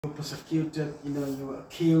You were persecuted, you were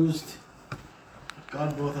accused.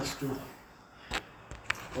 God brought us through.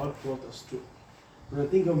 God brought us through. When I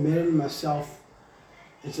think of Mary and myself,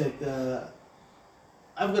 it's like we've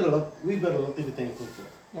got a lot to be thankful for.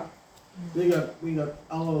 Yeah. We got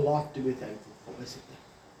a lot to be thankful for, basically.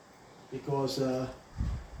 Because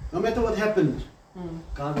no matter what happened,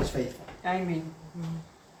 God was faithful. Amen.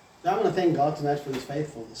 I want to thank God tonight for His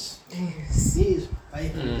faithfulness. Yes. He is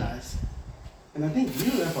faithful, guys. And I think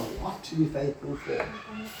you have a lot to be faithful for.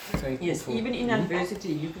 Yes, even in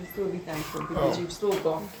adversity, you can still be thankful because you've still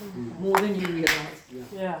got more than you realize.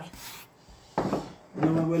 Yeah. You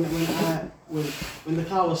know, when the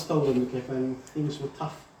car was stolen, okay, when things were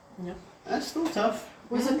tough. Yeah. That's still tough.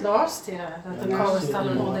 Was it last year that the car was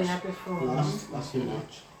stolen or the year before? Last year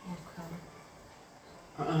March.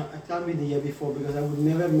 Okay. It can't be the year before because I would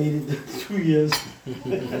never have made it 2 years.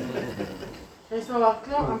 Dis nou al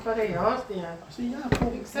klaar amper 'n jaar teen. So yeah,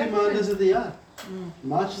 3 months of the year.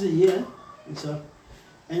 March is a year.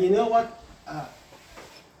 And you know what?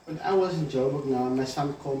 When I was in Joburg now, my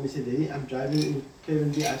son called me and said, Daddy, I'm driving in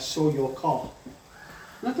Cleveland, I saw your car.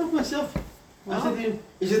 And I thought to myself, I said to him,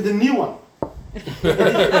 is it the new one?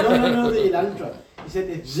 No, the Elantra. He said,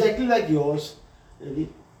 exactly like yours. And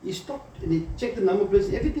he stopped and he checked the number plates,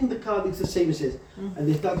 everything in the car is the same as his. And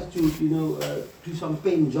they started to, do some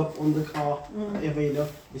paint job on the car, whatever,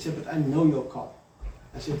 He said, but I know your car.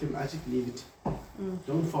 I said to him, Isaac, leave it.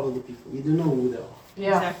 Don't follow the people. You don't know who they are.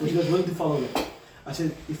 Yeah. Exactly. You're not going to follow them. I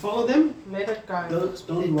said, you follow them, Let it go.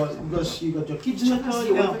 don't worry, because you got your kids in the car,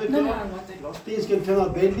 your wife in the car. No. Things can turn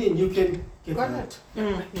out badly and you can get Got hurt.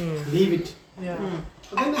 it. Leave it. Yeah.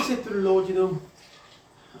 But then I said to the Lord,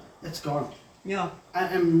 it's gone. Yeah. I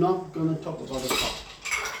am not going to talk about the car.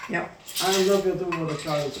 Yeah. I am not going to talk about the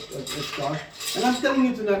car, it's gone. And I'm telling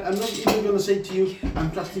you tonight, I'm not even going to say to you,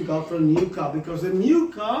 I'm trusting God for a new car, because the new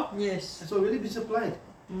car Yes. has already been supplied.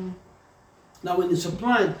 Now when it's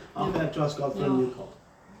supplied, how can I trust God for a new car?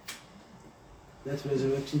 That's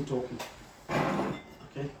resurrection talking.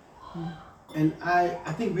 Okay? And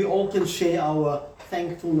I think we all can share our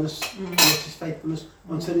thankfulness, His faithfulness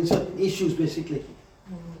concerning certain issues, basically.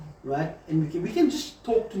 Right? And we can just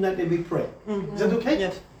talk tonight and we pray. Is that okay?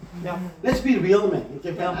 Yes. Yeah. Let's be real, man.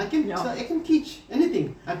 Okay? Yeah. I can teach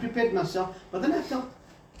anything. I prepared myself, but then I felt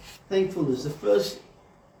thankfulness. The first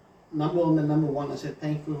number one, I said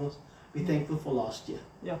thankfulness. Be thankful for last year.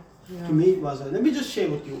 Yeah. To me, it was. Let me just share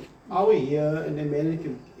with you. Our year, and then Mary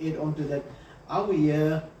can add on to that. Our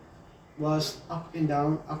year was up and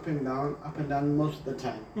down, up and down, up and down most of the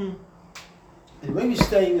time. And where we're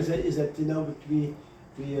staying is that we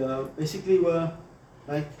basically were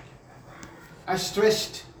like, I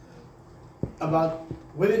stressed about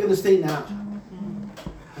where we're going to stay now.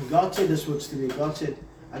 And God said this words to me. God said,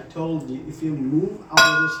 I told you, if you move out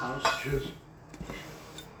of this house,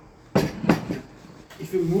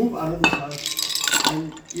 if you move out of this house,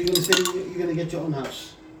 then you're going to get your own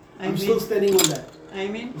house. Amen. I'm still standing on that.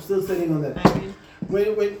 Amen. I'm still standing on that. Amen.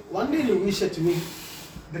 When one day Louis said to me,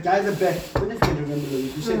 the guy at the back, I don't know if you can remember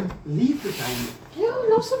Louis, he said, leave the guy. Yeah,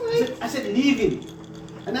 los hom. I said, leave him.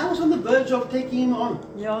 And I was on the verge of taking him on.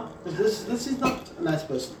 Yeah. Because this is not a nice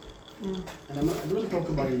person. And I don't want to talk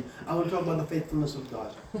about him. I want to talk about the faithfulness of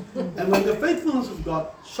God. And when the faithfulness of God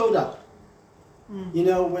showed up, when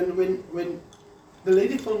the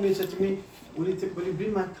lady phoned me and said to me, will you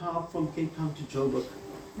bring my car from Cape Town to Joburg?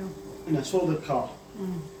 Yeah. And I saw the car.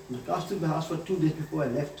 And the car stood in the house for 2 days before I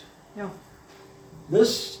left. Yeah.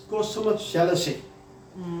 This caused so much jealousy.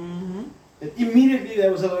 That immediately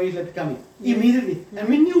there was a lawyer letter coming. Immediately. And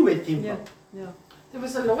we knew where it came Yeah. from. Yeah. There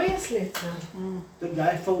was a lawyer's letter. The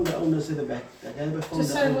guy phoned the owners at the back. The guy phoned To the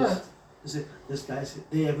say owners. what? He said, this guy said,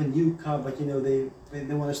 they have a new car, but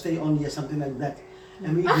they want to stay on here, something like that.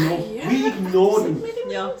 And we ignored him.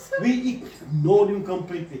 Yeah. We ignored him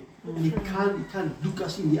completely. And he can't look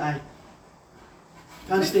us in the eye.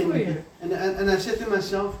 Can't stay with it. And I said to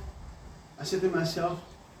myself,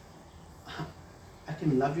 I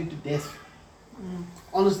can love you to death.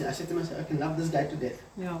 Honestly, I said to myself, I can love this guy to death.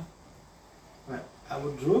 Yeah. Right. I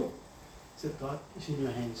withdrew. I said, God, it's in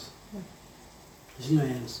your hands. It's in your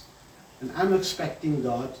hands. And I'm expecting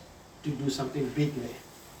God to do something big there.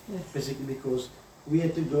 Yes. Basically because we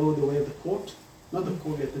had to go the way of the court. Not the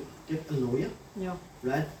court, we had to get a lawyer. Yeah.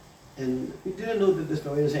 Right? And we didn't know that this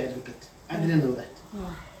lawyer is an advocate. I didn't know that. Yeah.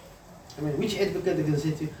 I mean, which advocate is going to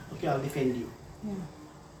say to you, okay, I'll defend you. Yeah.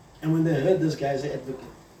 And when they heard this guy is an advocate,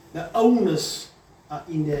 the owners are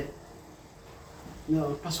in their,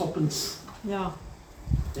 pasopens. Yeah.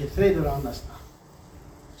 They trade around us now.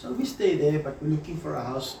 So we stay there, but we're looking for a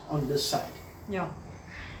house on this side. Yeah.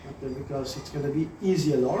 Okay, because it's going to be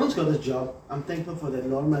easier. Lauren's got a job. I'm thankful for that.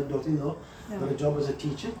 Lauren, my daughter-in-law, got a job as a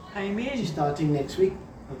teacher. Amen. She's starting next week.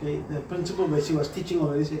 Okay, the principal where she was teaching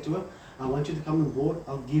already said to her, I want you to come on board.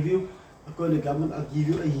 I'll give you, according to government, I'll give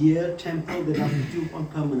you a year temple, then I'll put you on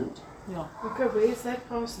permanent. Yeah. Okay, where is that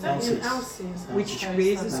pastor? Alces. In Alces. Which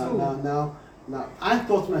way is the school? Now, I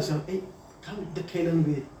thought to myself, hey, come the Kalen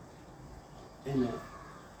with, and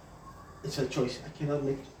it's a choice. I cannot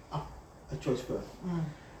make up a choice for her.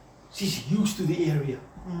 She's used to the area.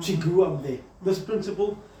 She grew up there. This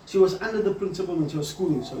principal, she was under the principal when she was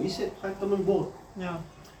schooling, so he said, come on board. Yeah.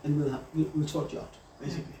 And we'll sort you out,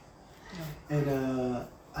 basically. And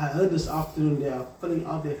I heard this afternoon they are filling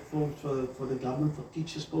out their forms for the government, for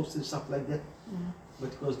teachers' posts and stuff like that.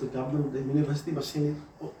 Because the government, the university must send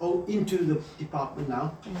it into the department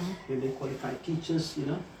now, and they qualify teachers, you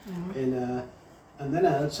know. And then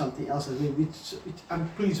I heard something else, which I'm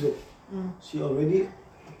pleased with. She already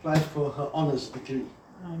applied for her honours degree,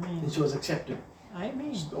 and she was accepted.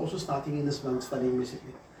 She's also starting in this month studying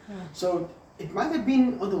basically. So it might have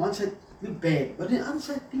been on the one side bad, but on the other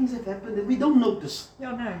side things have happened that we don't notice.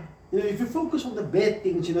 Yeah, no. You know, if you focus on the bad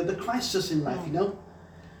things, you know, the crisis in life, you know,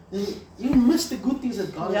 then you miss the good things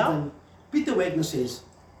that God has done. Peter Wagner says,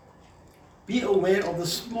 be aware of the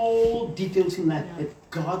small details in life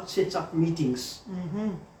that God sets up meetings.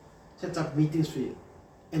 Sets up meetings for you.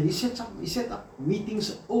 And he set up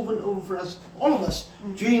meetings over and over for us, all of us,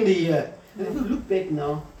 during the year. And if you look back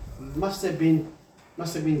now, must have been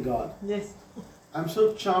God. Yes. I'm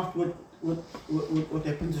so chuffed with what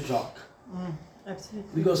happened to Jacques.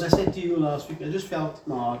 Absolutely. Because I said to you last week, I just felt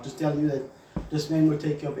my heart to tell you that this man will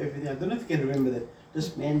take care of everything. I don't know if you can remember that.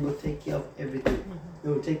 This man will take care of everything. He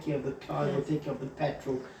will take care of the car, he will take care of the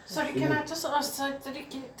petrol. Sorry, can I just ask, so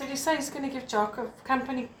did he say he's going to give Jock a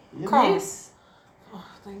company car? Yes. Oh,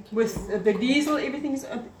 thank you. With the diesel, everything's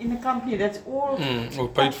in the company. That's all paid for.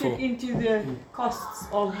 factored into the costs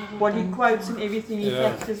of what he quotes and everything. He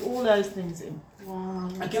factors all those things in. Wow.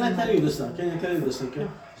 Can I tell you this now? Okay?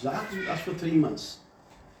 Jacques with us for 3 months.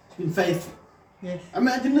 He's been faithful. Yes. I mean,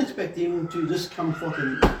 I didn't expect him to just come forth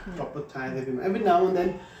and drop a tithe every month. Every now and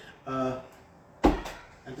then, I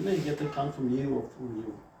don't know if you get the account from you or from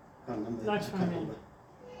you. I can't remember. Not from me.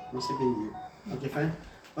 Must have been you. Okay, fine.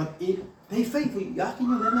 But they're faithful. Jacques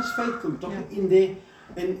and Johanna's faithful. Drop it in there.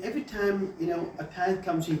 And every time, you know, a tithe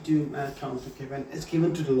comes into my account, okay, fine, it's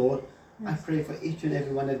given to the Lord. I pray for each and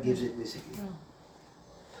every one that gives it, basically.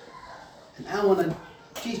 And I want to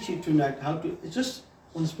teach you tonight how to, it's just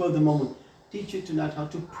on the spur of the moment, teach you tonight how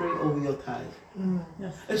to pray over your tithe.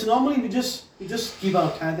 It's normally we just give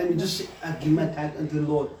our tithe and we just say, I give my tithe unto the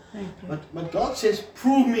Lord. But God says,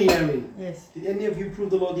 prove me, Aaron. Yes. Did any of you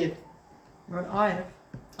prove the Lord yet? Well, I have.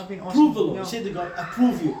 I've been asking. Prove the Lord. Say to God, I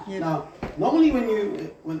prove you. Yes. Now, normally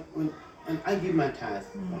when I give my tithe,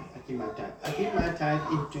 I give my tithe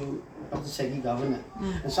into Dr. Segi governor.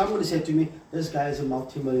 And somebody said to me, this guy is a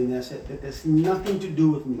multi-millionaire. I said, that has nothing to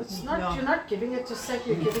do with me. It's not, you're not giving it to Sek,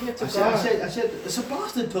 you're giving it to I God. said, as a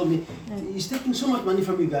pastor told me, he's taking so much money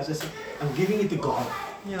from you guys. I said, I'm giving it to God.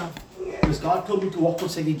 Yeah. Because God told me to walk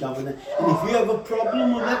with Segi governor. And if you have a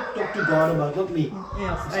problem with that, talk to God about it, not me.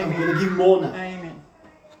 Yes. I'm going to give more now. Amen.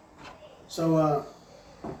 So,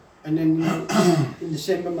 and then in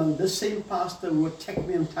December month, this same pastor who attacked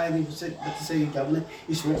me on tithing for Segi governor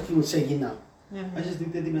is walking with Segi now. I just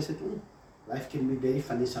looked at him and said, life can be very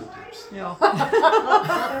funny sometimes. Yeah.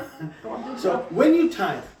 So when you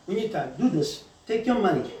tithe, do this. Take your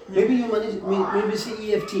money. Maybe your money, maybe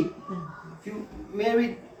say EFT. If you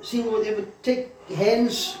married, single, whatever, take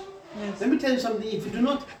hands. Let me tell you something. If you do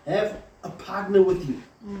not have a partner with you,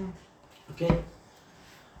 okay,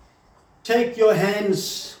 take your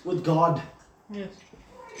hands with God. Yes.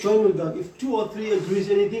 Join with God. If 2 or 3 agrees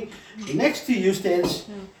anything, next to you stands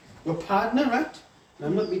your partner, right? And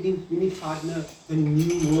I'm not meaning partner in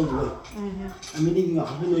new world way. I'm meaning your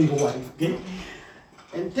husband or your wife, okay?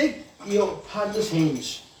 And take your partner's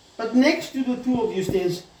hands. But next to the 2 of you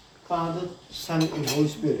stands Father, Son, and Holy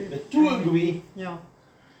Spirit. The 2 agree. Yeah.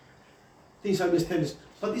 Things are established.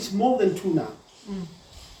 But it's more than 2 now.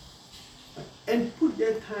 And put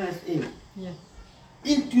that tithe in. Yeah.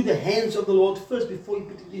 Into the hands of the Lord first before you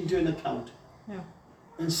put it into an account. Yeah.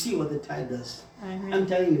 And see what the tithe does. Amen. I'm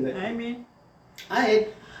telling you that. Amen. I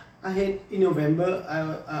had in November,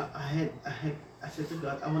 I said to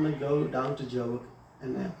God, I want to go down to Joburg.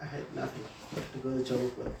 And I had nothing to go to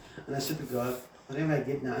Joburg with. And I said to God, whatever I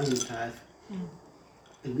get now, I'm going to tithe.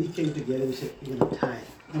 And we came together, we said, we're going to tithe.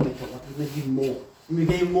 No matter what, we're going to give more. And we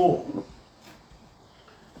gave more.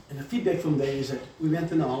 And the feedback from there is that we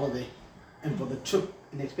went on a holiday. And for the trip,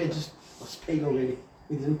 and the expenses was paid already.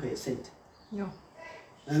 we didn't pay a cent. Yeah.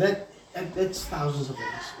 And that's thousands of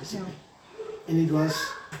dollars, basically. And it was,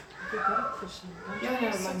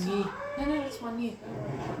 money. No, it's money.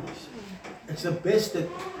 it's the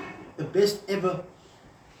best ever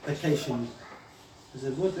vacation. Is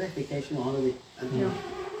it word like vacation or holiday? Yeah.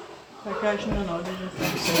 Vacation and holiday.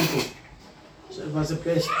 Same thing. So it was the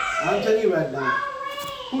best. I'm telling you right now,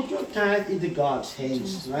 put your tithe into God's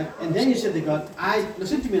hands, right? And then you said to God,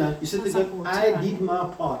 listen to me now, you said to God, I did my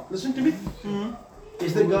part. Listen to me. You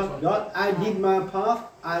said to God, I did my part.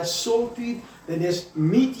 I saw to it that there's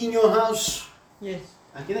meat in your house. Yes.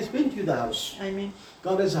 I can explain to you the house. Amen.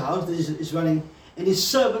 God has a house that is running, and his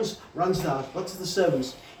servants runs the house. What's the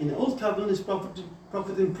servants? In the old covenant is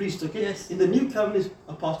prophet and priest, okay? Yes. In the new covenant is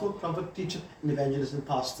apostle, prophet, teacher, and evangelist and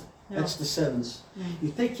pastor. Yeah. That's the servants.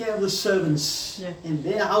 You take care of the servants in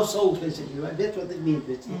their household, basically, right? That's what it means,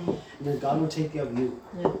 basically. And then God will take care of you.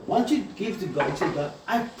 Yeah. Once you give to God, you say, God,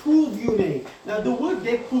 I prove you may. Now the word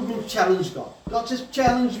there, prove means challenge God. God says,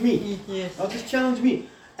 challenge me. Yes. God says, challenge me.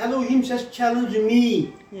 Elohim says, challenge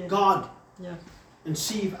me, Yes. God. Yeah. And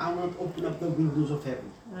see if I won't open up the windows of heaven.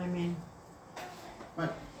 Amen. Right?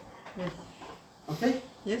 Yes. Okay?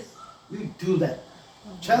 Yes. You do that.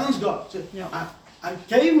 Challenge God. Say, Yeah. I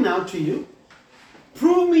came now to you.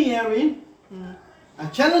 Prove me herein. I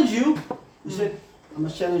challenge you. You said, I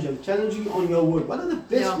must challenge you. I challenge you on your word. What are the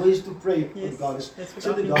best ways to pray with God? Is That's say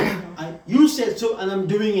what to I God, do. you said so and I'm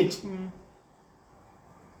doing it. And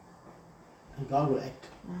God will act.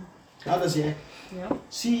 How does he act? Yeah.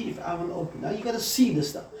 See if I will open. Now you gotta see this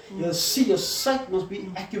stuff. You gotta see, your sight must be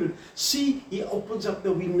accurate. See, he opens up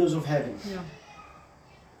the windows of heaven. Yeah.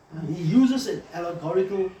 He uses an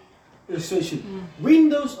allegorical illustration.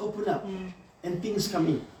 Windows open up and things come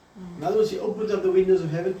in. In other words, he opens up the windows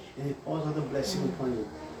of heaven and he pours out a blessing upon you.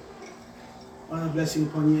 Pours out a blessing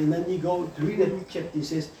upon you. And then you go to read that chapter, he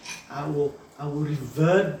says, I will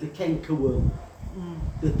revert the cankerworm.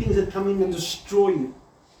 The things that come in and destroy you.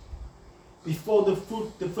 Before the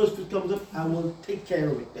first fruit comes up, I will take care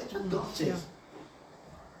of it. That's what God says.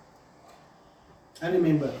 Yeah. I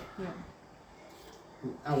remember. Yeah.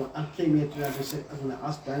 I came here tonight and said, I'm going to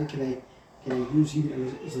ask Dan, can I use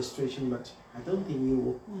him as illustration, but I don't think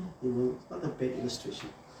you will. It's not a bad illustration.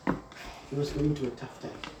 He was going through a tough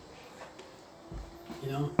time.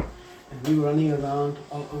 You know? And we were running around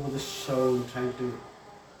all over the show trying to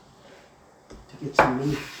get some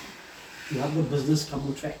money to have the business come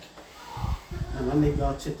on track. And one day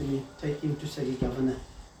God said to me, take him to city governor.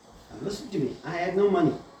 Now listen to me, I had no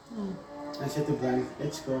money. I said to Brian,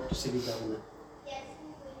 let's go up to city governor.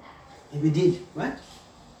 And we did, right?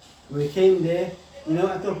 When we came there, you know,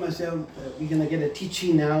 I thought to myself, we're going to get a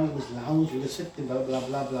teaching now. It was lounge, we're going to sit and blah, blah,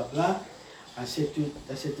 blah, blah, blah. I said to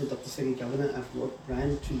Dr. City Governor, I've brought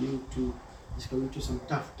Brian to you to, he's going through some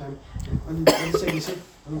tough time. And he said,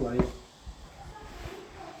 don't worry,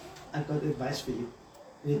 I've got advice for you.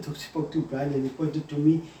 And he spoke to Brian and he pointed to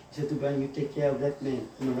me. He said to Brian, you take care of that man.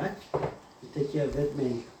 Am I right? You take care of that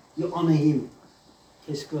man. You honor him.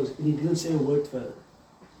 Case closed. And he didn't say a word further.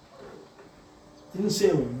 Didn't say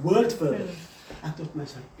a word further. I thought to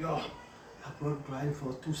myself, yo, I brought Brian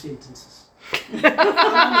for 2 sentences. I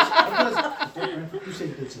brought Brian for 2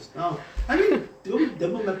 sentences. Now, I mean,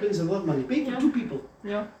 double my plans a lot of money. Pay for 2 people.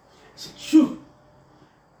 Yeah. I said, sure.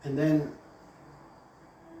 And then,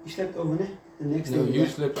 you slept over there? The next day? No, you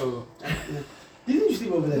slept over. Didn't you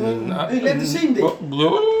sleep over there? No, You left the same day?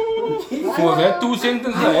 For that 2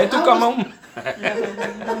 sentences, I had to come home.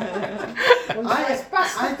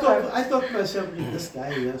 I thought to myself, this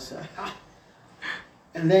guy, yes.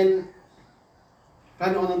 And then,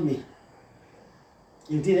 Brian honored me.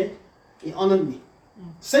 He did it. He honored me.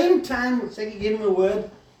 Same time, Seki gave him a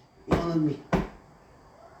word, he honored me.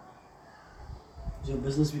 Is your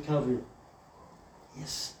business recovering?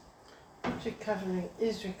 Yes. Recovering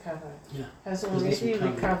is recovering. Yeah. Has Business already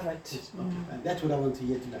recovered. recovered. Yes, okay. And that's what I want to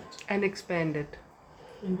hear tonight. And expanded.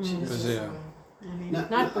 In Jesus' Yeah. name. Now,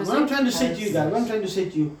 Not what I'm trying to say to you guys, guys. what I'm trying to say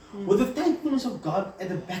to you, with the thankfulness of God at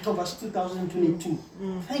the back of us, 2022,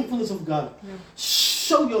 thankfulness of God,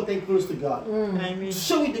 show your thankfulness to God. Amen.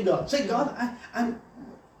 Show it to God. Say, God,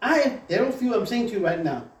 Darrel Few, I'm saying to you right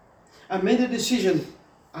now, I made a decision.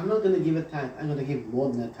 I'm not going to give a tithe. I'm going to give more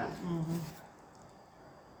than a tithe.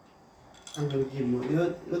 I'm going to give more.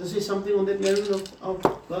 You want to say something on that merit of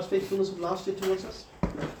God's faithfulness of last year towards us?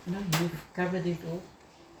 No, you've covered it all.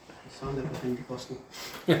 Sound like a Pentecostal.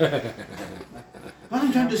 What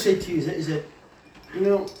I'm trying to say to you is that, you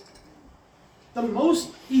know, the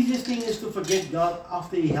most easiest thing is to forget God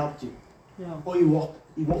after He helped you. Yeah. Or He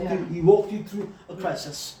walked you through a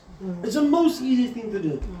crisis. It's the most easiest thing to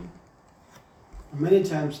do. Many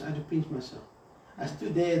times I had to pinch myself. I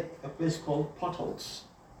stood there at a place called Potholes.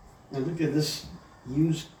 And look at this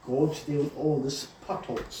huge gorge there with all these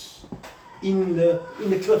potholes in the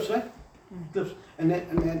cliffs, right? Cliffs. And I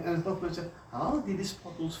thought to myself, how did these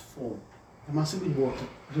potholes form? There must have been water,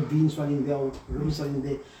 ravines running there, rivers running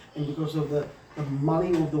there, and because of the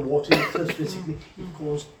mulling of the water in the cliffs, basically, it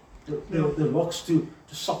caused the rocks to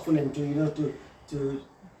soften and to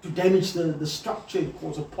damage the structure. It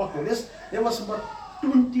caused a pothole. There was about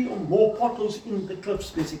 20 or more potholes in the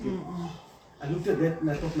cliffs, basically. I looked at that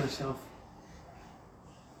and I thought to myself,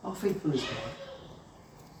 how faithful is God?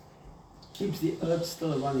 Keeps the earth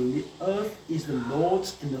still running. The earth is the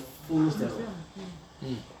Lord's and the fullness thereof.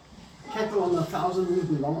 Cattle on 1,000 hills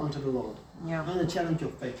belong unto the Lord. Yeah. I'm going to challenge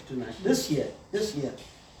your faith tonight. This year,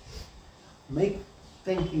 make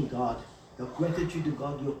thanking God, your gratitude to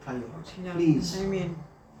God, your priority. Yeah. Please. Amen.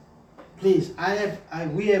 Please.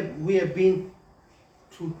 We have been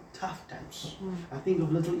through tough times. I think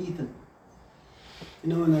of little Ethan. You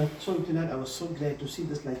know, when I saw him tonight, I was so glad to see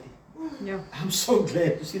this light. Yeah. I'm so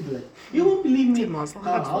glad to see the light. You won't believe me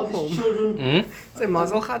how these children. Sy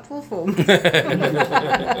mazzel gat vol vir hom.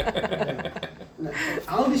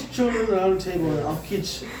 All these children around the table, our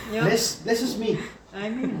kids, Yeah. blesses me.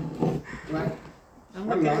 Amen. Right? I'm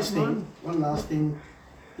One looking last at thing. mine. One last thing.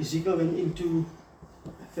 Ezekiel went into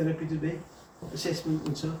therapy today, assessment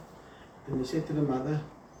and so. And they said to the mother,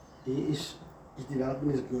 his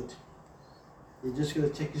development is good. They're just going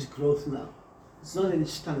to check his growth now. It's not that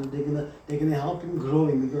he's stunned. They're gonna help him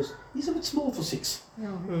growing because he's a bit small for 6.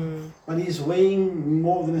 Yeah. But he's weighing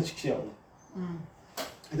more than a 6-year-old.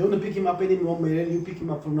 I don't want to pick him up anymore, Mary. You pick him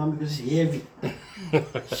up from now because he's heavy.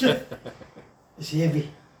 Shit. It's heavy.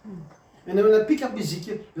 And then when I pick up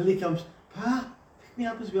Ezekiel, then he comes, Pa, pick me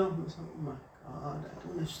up as well. I said, oh my God, I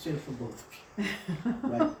don't have strength for both of you.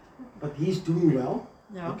 Right? But he's doing well.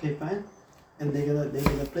 Yeah. Okay, fine. And they're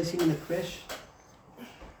gonna place him in a crash.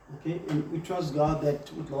 Okay, and we trust God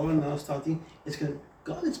that with Laura now starting,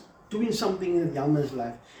 God is doing something in the young man's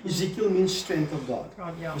life. Ezekiel means strength of God.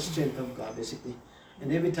 God, yeah. The strength of God, basically.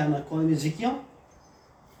 And every time I call him Ezekiel,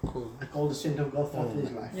 Cool. I call the strength of God forth in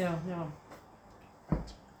his life. Yeah, yeah.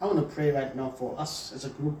 I want to pray right now for us as a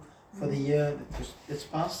group for the year that's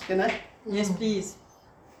passed. Can I? Yes, please.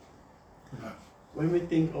 When we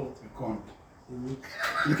think of, You can't.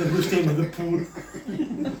 you can do stay with the pool.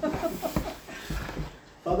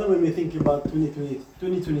 Father, when we think about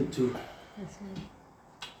 2022,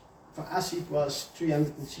 for us it was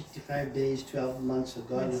 365 days, 12 months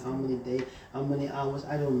ago, and how many days, how many hours,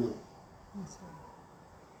 I don't know.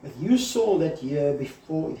 But you saw that year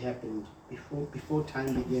before it happened, before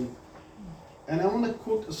time began. And I want to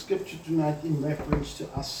quote a scripture tonight in reference to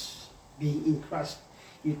us being in Christ.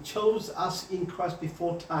 You chose us in Christ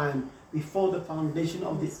before time, before the foundation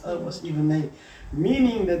of the earth was even made.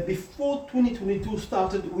 Meaning that before 2022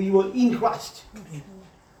 started, we were in Christ.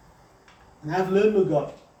 And I've learned, oh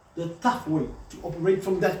God, the tough way to operate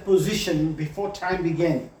from that position before time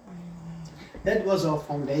began. That was our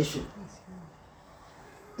foundation.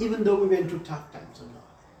 Even though we went through tough times, oh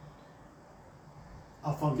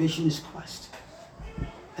God, our foundation is Christ.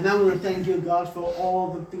 And I want to thank you, God, for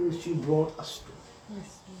all the things you brought us through.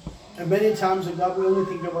 And many times, oh God, we only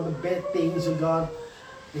think about the bad things, oh God.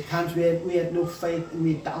 The times we had no faith and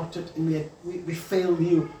we doubted and we failed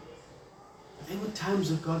you. But there were times,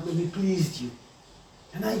 oh God, when we pleased you.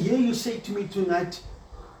 And I hear you say to me tonight,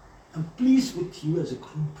 I'm pleased with you as a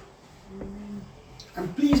group.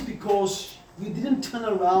 I'm pleased because we didn't turn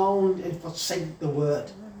around and forsake the word.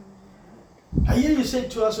 I hear you say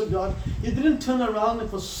to us, oh God, you didn't turn around and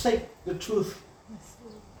forsake the truth.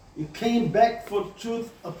 You came back for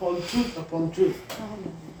truth upon truth upon truth.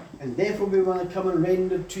 And therefore we want to come and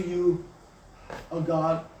render to you, oh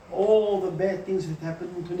God, all the bad things that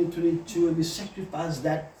happened in 2022, and we sacrifice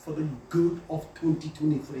that for the good of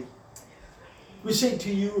 2023. We say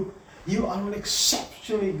to you, you are an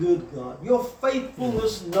exceptionally good God. Your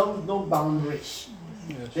faithfulness knows no boundaries.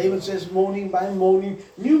 Yes. David says, morning by morning,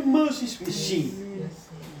 new mercies we see.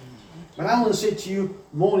 But I want to say to you,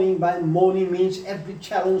 morning by morning means every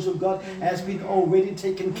challenge of God has been already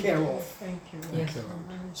taken care of. Thank you. Thank you.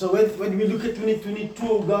 So when we look at 2022,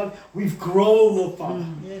 oh God, we've grown, oh Father.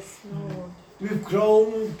 Yes, Lord. We've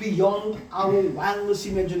grown beyond our wildest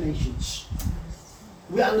imaginations.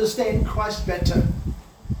 We understand Christ better.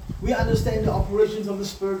 We understand the operations of the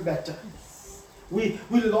Spirit better. We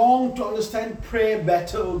long to understand prayer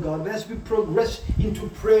better, oh God. As we progress into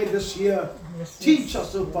prayer this year, teach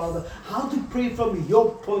us, oh Father, how to pray from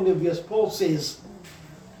your point of view. As Paul says,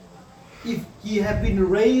 if ye have been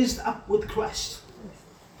raised up with Christ,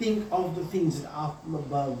 think of the things that are from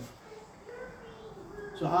above.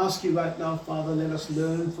 So I ask you right now, Father, let us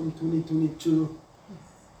learn from 2022.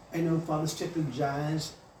 And oh, Father,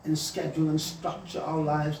 strategize and schedule and structure our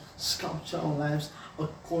lives, sculpture our lives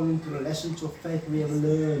according to the lessons of faith we have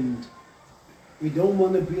learned. We don't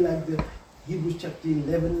want to be like the Hebrews chapter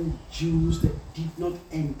 11 Jews that did not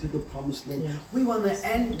enter the promised land. Yes. We want to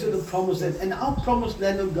enter the promised land. And our promised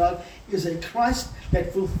land of God is a Christ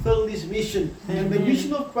that fulfilled his mission. And the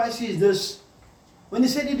mission of Christ is this. When he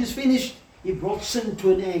said it is finished, he brought sin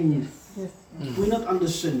to an end. Yes. We're not under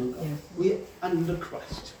sin, oh God. Yes. We're under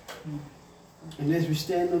Christ. And as we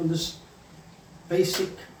stand on this basic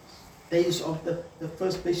days of the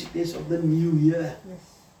first basic days of the new year, Yes.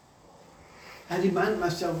 I remind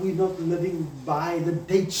myself we're not living by the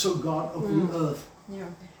dates of God of the earth. Yeah.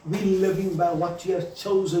 We're living by what you have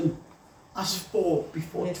chosen us for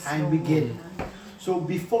before Yes, time Lord. began. So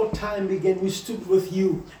before time began, we stood with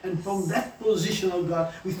you. And from that position, oh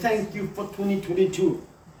God, we thank you for 2022.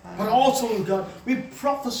 But also, oh God, we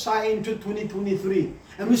prophesy into 2023.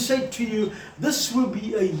 And we say to you, this will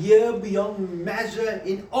be a year beyond measure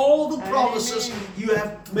in all the promises you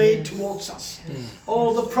have made towards us.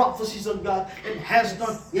 All the prophecies of God that has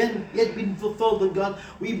not yet been fulfilled, oh God.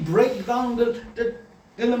 We break down the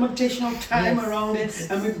limitation of time around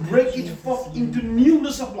it, and we break it forth into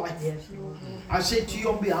newness of life. Yes, Lord. I say to you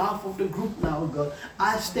on behalf of the group now, oh God,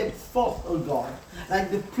 I step forth, oh God, like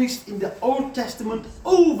the priest in the Old Testament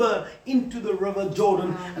over into the river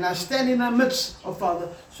Jordan, and I stand in the midst, oh Father,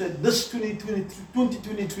 so that this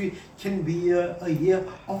 2023 can be a year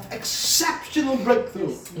of exceptional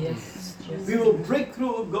breakthrough. Yes. Yes. We will break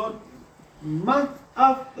through, oh God, month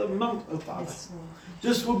after month, oh Father. Yes, Lord.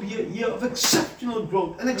 This will be a year of exceptional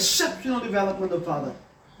growth and exceptional development, oh Father.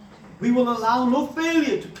 We will allow no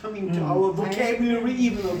failure to come into our vocabulary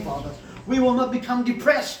even, oh Father. We will not become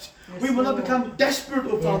depressed. We will not become desperate,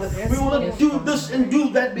 oh Father. We will not do this and do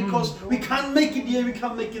that because we can't make it here, we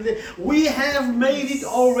can't make it there. We have made it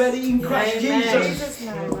already in Christ Jesus.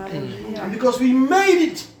 And because we made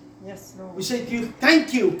it, Yes, we Lord. say to you,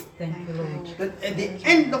 thank you. Thank you, Lord. That at the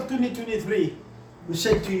end of 2023, we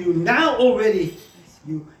say to you, now already,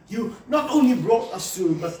 you not only brought us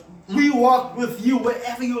through, but we walk with you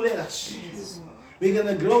wherever you let us. We're going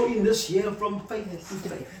to grow in this year from faith to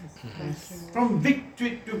faith, from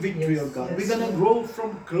victory to victory, oh God. We're going to grow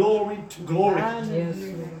from glory to glory. Yes,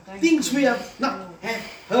 Things we have not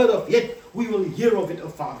heard of yet, we will hear of it, oh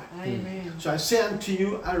Father. Amen. So I say unto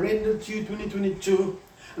you, I render to you 2022,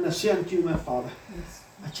 and I say unto you, my Father,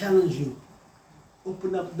 I challenge you,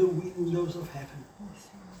 open up the windows of heaven,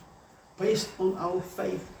 based on our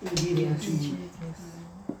faith in giving to you.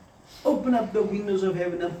 Open up the windows of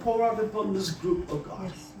heaven and pour out upon this group, oh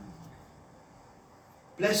God.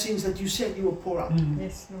 Blessings that you said you will pour out.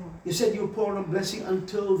 Yes, Lord. You said you will pour out a blessing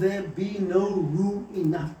until there be no room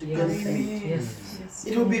enough to contain. Yes.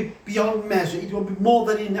 It will be beyond measure. It will be more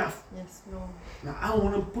than enough. Yes, Lord. Now I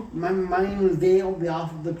want to put my mind there on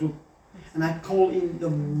behalf of the group. And I call in the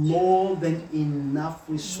more than enough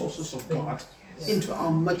resources of God into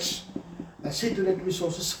our midst. I say to that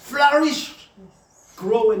resources, flourish,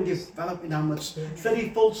 grow and develop in our midst.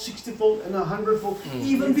 30-fold, 60-fold, and 100-fold,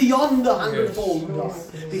 even beyond the 100-fold, God.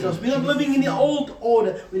 Because we're not living in the old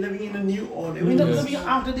order, we're living in a new order. We're not living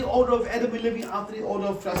after the order of Adam, we're living after the order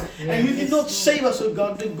of Christ. And you did not save us, oh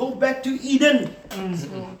God, to go back to Eden.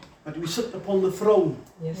 But we sit upon the throne.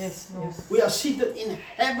 Yes, Lord. We are seated in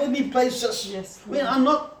heavenly places. Yes, We are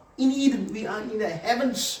not in Eden, we are in the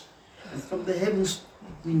heavens. And from the heavens,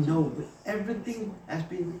 we know that everything has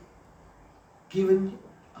been given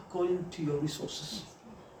according to your resources.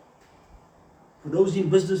 For those in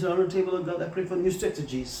business around the table of God, I pray for new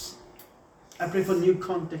strategies. I pray for new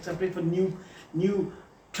contacts. I pray for new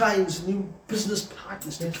clients, new business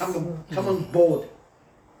partners to come on board.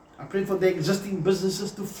 I pray for the existing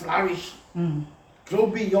businesses to flourish, grow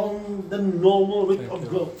beyond the normal rate of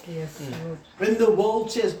growth. Yes, Lord. When the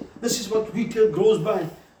world says this is what retail grows by,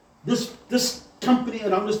 this company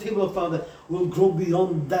around this table, Father, will grow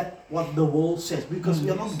beyond that what the world says, because we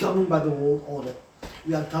are not governed by the world order.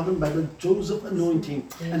 We are governed by the Joseph anointing,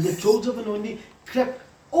 and the Joseph anointing crept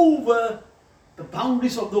over the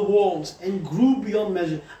boundaries of the walls and grew beyond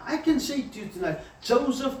measure. I can say to you tonight,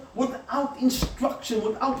 Joseph, without instruction,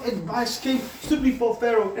 without advice, stood before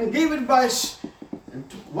Pharaoh and gave advice and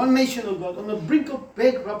took one nation of God on the brink of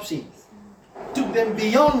bankruptcy, took them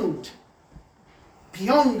beyond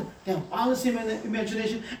their wildest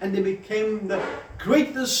imagination, and they became the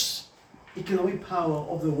greatest economic power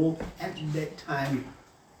of the world at that time.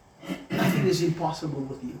 Nothing is impossible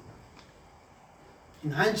with you.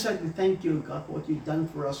 In hindsight, we thank you, God, for what you've done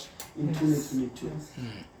for us in 2022.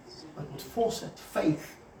 But with foresight,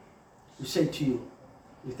 faith, we say to you,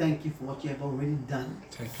 we thank you for what you have already done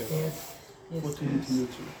Thank you. Yes. for 2022.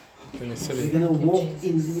 We're Thank going to walk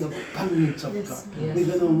in the abundance of God. We're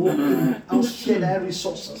going to walk in our shared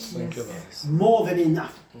resources. you, Lord. More than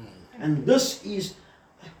enough. And this is,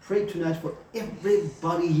 I pray tonight for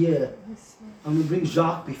everybody here. And we bring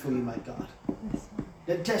Jacques before you, my God.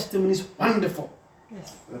 That testimony is wonderful.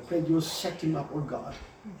 I pray you will set him up, oh God.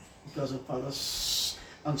 Because of Father,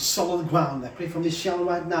 on solid ground. I pray for Michelle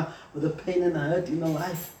right now with the pain and hurt in her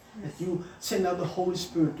life. That you send out the Holy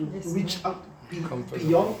Spirit to reach out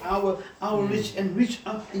beyond our reach and reach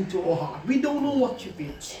up into our heart. We don't know what you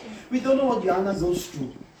feel. We don't know what Jana goes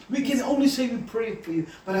through. We can only say we pray for you.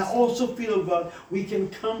 But I also feel, God, we can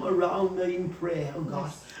come around her in prayer, oh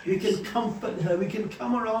God. We can comfort her. We can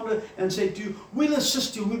come around her and say to you, we'll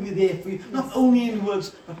assist you. We'll be there for you. Not only in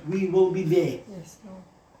words, but we will be there.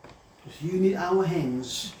 Because you need our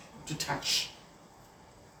hands to touch.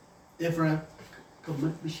 Therefore, I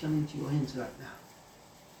commit Michelle into your hands right now.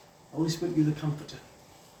 Holy Spirit, you're the comforter.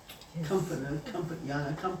 Comfort her, comfort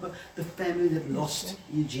Jana, comfort the family that lost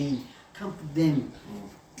Eugene. Comfort them.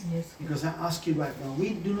 Because I ask you right now,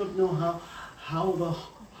 we do not know how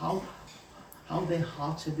their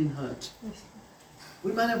hearts have been hurt.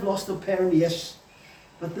 We might have lost a parent, yes,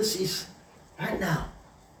 but this is right now.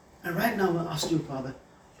 And right now I ask you, Father,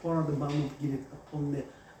 pour out the balm of Gilead upon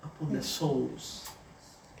their souls,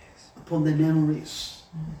 upon their memories,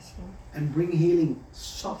 and bring healing,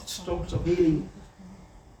 soft strokes of healing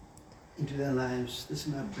into their lives. This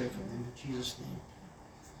is my prayer for them in Jesus' name.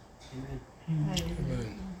 Amen.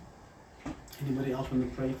 Amen. Anybody else want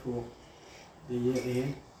to pray for the year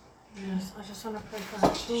ahead? Yes, I just want to pray for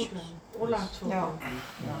our children, all our children.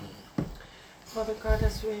 Father God,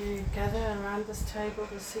 as we gather around this table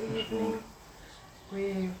this evening,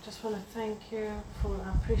 we just want to thank you for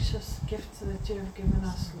our precious gifts that you have given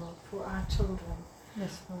us, Lord, for our children.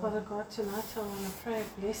 Yes, Lord. Father God, tonight I want to pray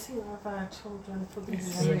a blessing over our children for the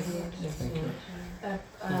Yes, year yes, ahead. yes, Thank you.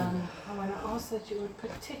 I want to ask that you would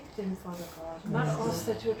protect them, Father God. Not ask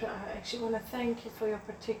that you would, I actually want to thank you for your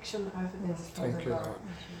protection over them, Father Thank you, God. Lord.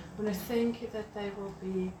 I want to thank you that they will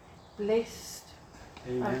be blessed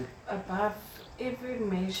Amen. above every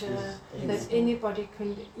measure Yes. that anybody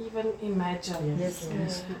can even imagine. Yes,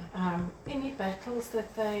 Any battles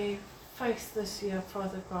that they face this year,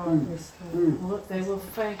 Father God, they will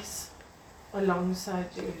face alongside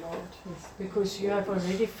you, Lord, because you have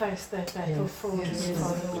already faced that battle for them,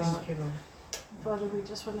 Father God. Father, we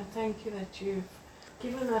just want to thank you that you've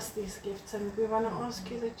given us these gifts, and we want to ask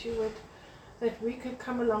you that you would, that we could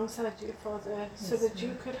come alongside you, Father, so that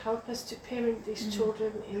you could help us to parent these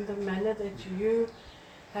children in the manner that you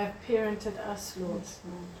have parented us, Lord.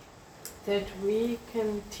 That we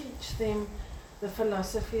can teach them the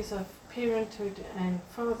philosophies of parenthood and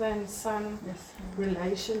father and son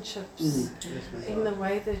relationships in the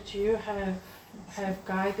way that you have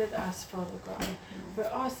guided us, Father God. We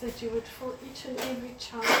ask that you would fill each and every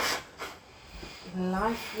child's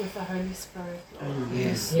life with the Holy Spirit, Lord.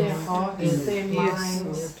 Yes. Their hearts, their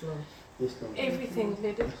minds, Yes, Lord. everything.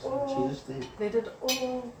 Let it In all Jesus' name.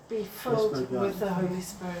 be filled Yes, my God. with the Holy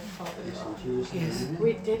Spirit, Father Yes, God. in Jesus' name.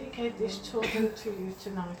 We dedicate these children to you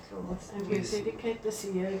tonight, Lord, and we dedicate this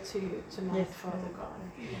year to you tonight, Father God.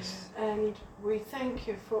 And we thank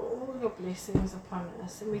you for all your blessings upon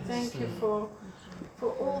us, and we thank you for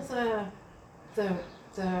all the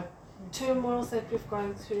turmoils that we've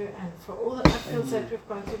gone through, and for all the upheavals that we've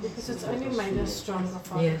gone through, because it's only made us stronger,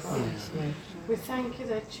 Father God. We thank you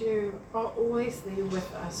that you are always there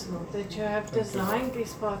with us, Lord, that you have designed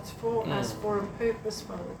these paths for us for a purpose,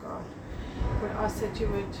 Father God. We ask that you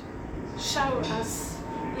would show us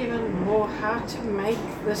even more how to make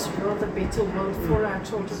this world a better world for our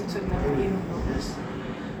children to live in, Lord.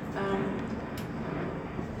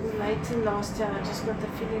 Late in last year, I just got the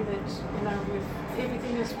feeling that,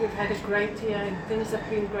 we've had a great year, and things have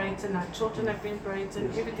been great, and our children have been great, and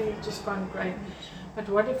everything has just gone great. But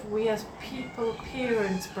what if we as people,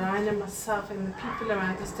 parents, Brian and myself, and the people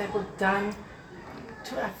around this table done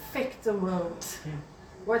to affect the world?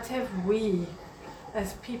 What have we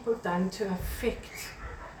as people done to affect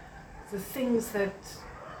the things that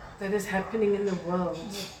is happening in the world?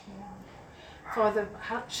 Father,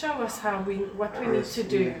 show us what we need to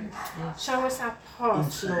do. Show us our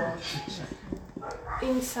path, Lord.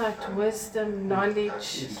 Insight, wisdom,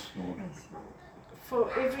 knowledge. For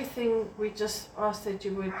everything, we just ask that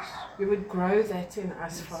you would grow that in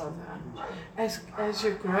us, Father. As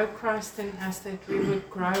you grow Christ in us, that we would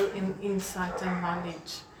grow in insight and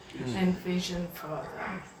knowledge. and vision, Father,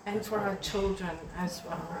 and for our children as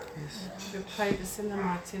well. We pray this in the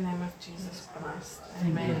mighty name of Jesus Christ.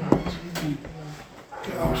 Amen.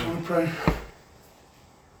 Okay, I also want to pray.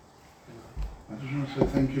 I just want to say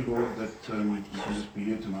thank you, Lord, that you can just be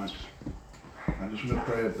here tonight. I just want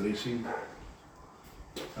to pray a blessing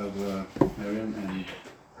over Marion and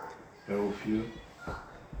Darrel Few,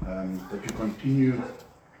 that you continue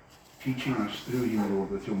teaching us through him, Lord,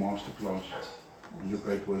 with your masterclass and your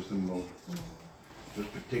great wisdom, Lord.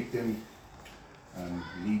 Just protect them,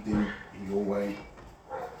 lead them in your way,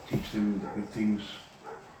 teach them the good things,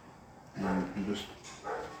 and just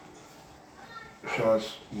show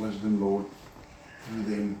us wisdom, Lord, through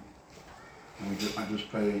them. And I just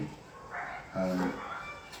pray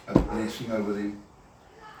a blessing over them,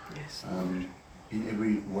 Yes. in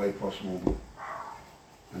every way possible.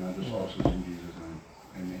 And I just ask this in Jesus' name.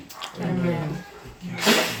 Amen. Amen.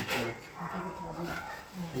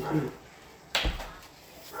 Thank you.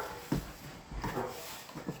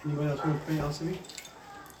 Anybody else want to pray, answer me?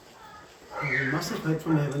 You must have heard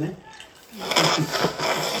from heaven, eh?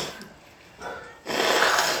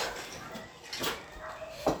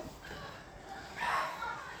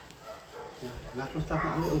 Laat ons daar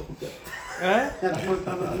maar alle open doen. Ja, laat ons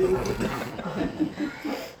daar maar alle open doen.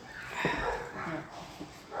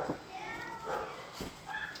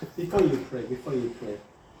 Before you pray,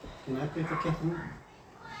 can I pray for Catherine?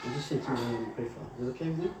 I just said to me and pray for her. Is it okay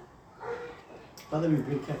with you? Father, we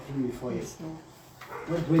bring Catherine before you.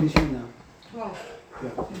 What grade is she now? 12.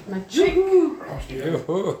 Yeah. My chick.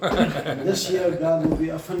 This year, God, will be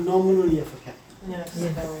a phenomenal year for Catherine. Yes.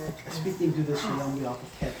 Speaking to this year on behalf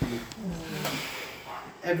of Catherine.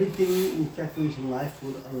 Everything in Catherine's life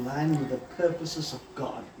will align with the purposes of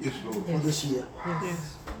God Yes, Lord. for this year.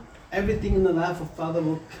 Yes. Everything in the life of Father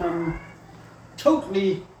will come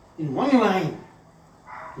totally in one line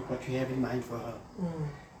with what you have in mind for her.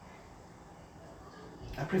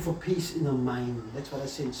 I pray for peace in her mind. That's what I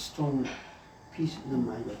said, strong peace in her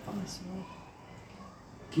mind, Lord Father.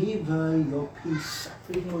 Give her your peace. I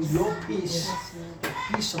pray for your peace. The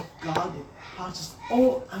peace of God that passes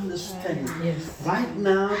all understanding. Right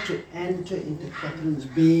now to enter into Catherine's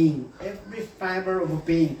being, every fiber of her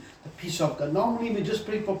being, the peace of God. Normally we just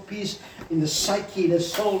pray for peace in the psyche, the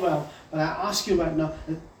soul realm. But I ask you right now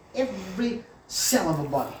that every cell of her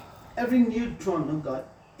body, every neutron of God,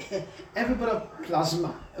 every bit of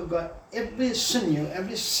plasma of God, every sinew,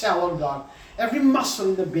 every cell of God, every muscle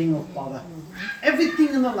in the being of Father, everything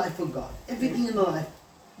in the life of God, everything in the life,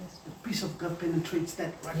 the peace of God penetrates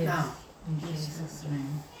that right now. In Jesus'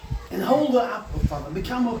 name. And hold her up, oh Father,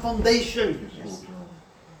 become a foundation. Yes, Lord.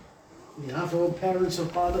 On behalf of her parents, oh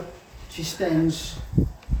Father, she stands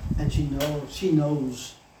and she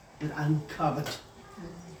knows that I'm covered.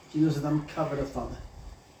 She knows that I'm covered, oh Father.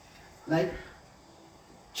 Like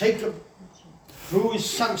Jacob drew his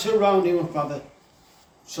sons around him, oh Father.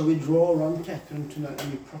 So we draw around Catherine tonight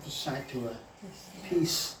and we prophesy to her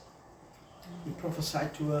peace. We prophesy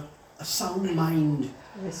to her a sound mind.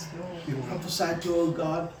 We prophesy to her,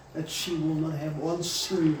 God, that she will not have one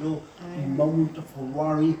single moment of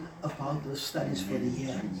worry about the studies for the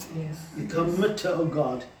year. We commit her, oh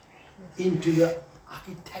God, into the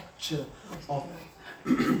architecture of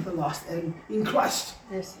the last end in Christ,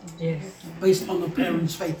 based on the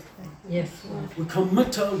parents' faith. We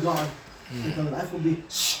commit her, oh God, that her life will be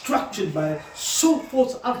structured by a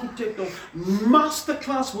so-called architect of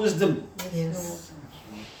masterclass wisdom.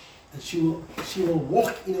 And she will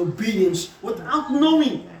walk in obedience without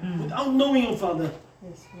knowing, oh Father.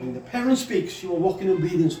 When the parent speaks, she will walk in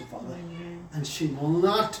obedience, oh Father. And she will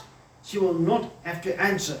not have to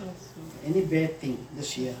answer for any bad thing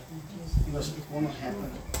this year, because it will not happen.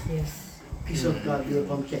 Peace of God be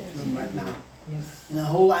upon Catherine right now, in her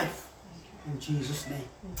whole life. In Jesus' name.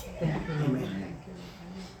 Amen.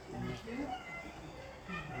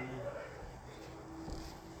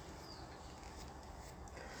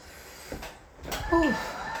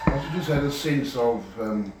 I also just had a sense of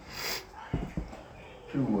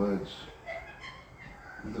two words.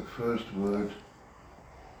 The first word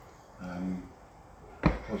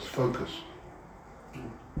was focus.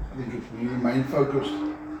 I think if we remain focused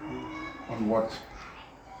on what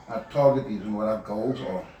our target is and what our goals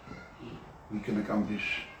are, we can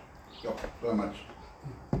accomplish so much.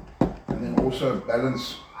 And then also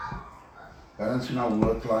balance in our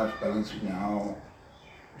work life, balance in our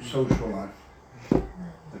social life,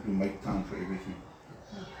 that we make time for everything.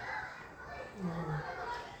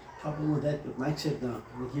 Coupled with that, what Mike said now,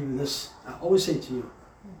 I'm going to give you this. I always say to you,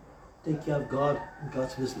 take care of God and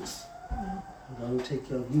God's business. And God will take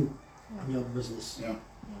care of you and your business. Yeah.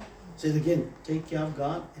 Say it again. Take care of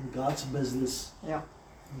God and God's business. Yeah.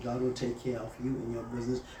 God will take care of you and your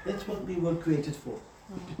business. That's what we were created for.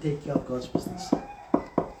 To take care of God's business.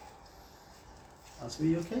 Elsie,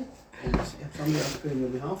 you okay? And somebody else pray on your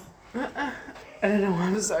behalf? I don't know,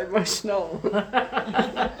 I'm so emotional.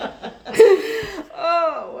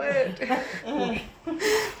 Oh, wait.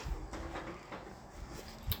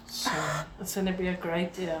 So, it's going to be a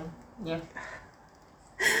great year. Yeah.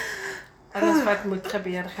 Alles wat moet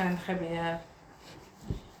gebeur, gaan gebeur.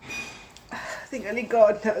 I think only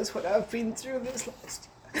God knows what I've been through this last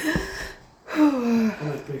year. I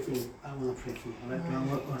want to pray for you. I want to pray for you. Alright, now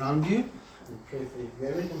look around you and pray for you.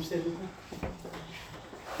 Gary, come stay with me.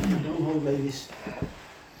 Don't hold ladies.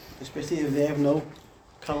 Especially if they have no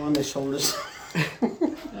color on their shoulders.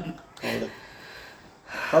 Hold it.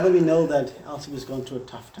 Father, we know that Elsie was going through a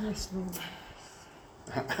tough time. Yes, Lord.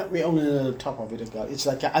 We're only at the top of it, God. It's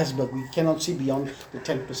like an iceberg. We cannot see beyond the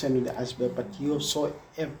 10% of the iceberg, but you saw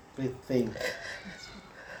everything.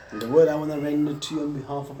 And the word I want to render to you on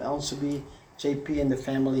behalf of LCB, JP, and the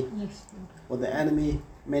family, Yes, Lord. what the enemy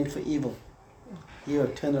meant for evil, He will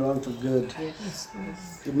turn around for good. Yes, Lord.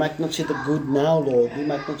 You might not see the good now, Lord. You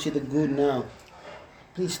might not see the good now.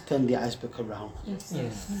 Please turn the iceberg around. Yes,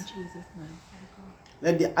 yes. In Jesus' name.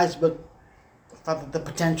 Let the iceberg, Father, the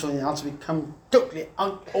potential in us become totally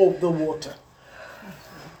out of the water.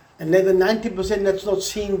 And let the 90% that's not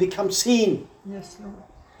seen become seen. Yes, Lord.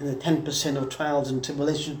 And the 10% of trials and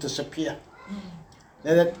tribulations disappear.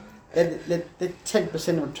 Let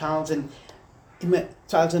 10% of trials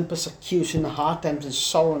and persecution, hard times and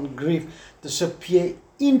sorrow and grief disappear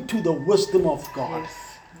into the wisdom of God.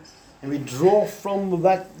 And we draw from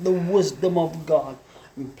that the wisdom of God.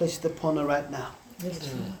 We place it upon her right now.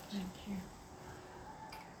 Yes, Lord. Thank you.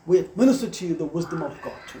 We administer to you the wisdom of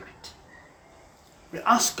God tonight. We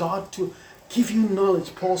ask God to give you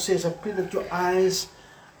knowledge. Paul says, I pray that your eyes,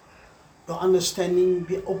 your understanding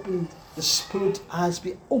be opened, the spirit eyes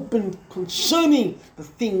be opened concerning the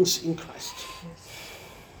things in Christ.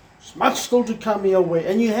 There's much still to come your way,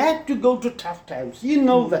 and you had to go through tough times. You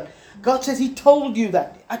know that. God says He told you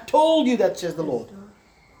that. I told you that, says the Lord.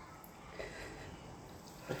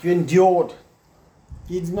 But you endured.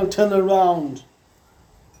 He did not turn around.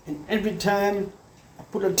 And every time I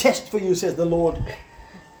put a test for you, says the Lord,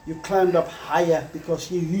 you climbed up higher because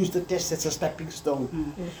you used the test as a stepping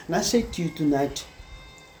stone. And I say to you tonight,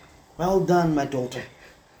 well done, my daughter.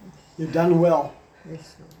 You've done well.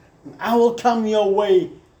 Yes, Lord. And I will come your way,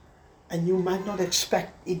 and you might not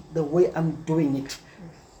expect it the way I'm doing it.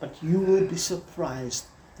 But you will be surprised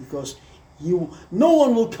because no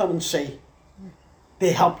one will come and say,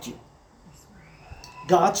 they helped you.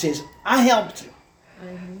 God says, I helped you.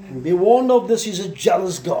 And be warned of this, He's a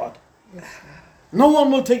jealous God. No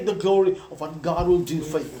one will take the glory of what God will do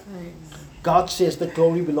for you. God says the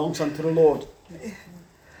glory belongs unto the Lord.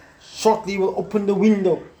 Shortly He will open the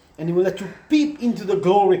window and He will let you peep into the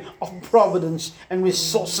glory of providence and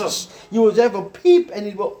resources. You will have a peep and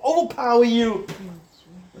it will overpower you.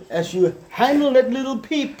 As you handle that little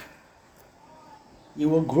peep, you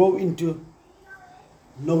will grow into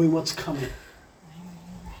knowing what's coming.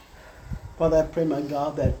 Father, I pray, my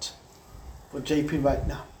God, that for JP right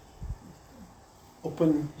now,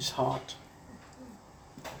 open his heart.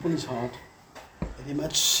 Open his heart, that he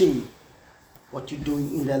might see what you're doing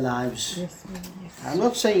in their lives. Yes, Lord. Yes. I'm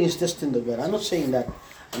not saying it's just in the word. I'm not saying that.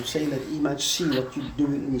 I'm saying that he might see what you're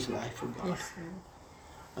doing in his life, oh God. Yes,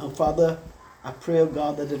 Lord. And Father, I pray, oh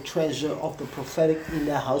God, that the treasure of the prophetic in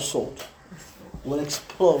their household will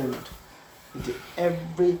explode into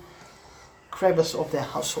every crevice of their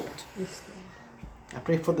household. Yes, Lord. I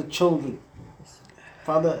pray for the children.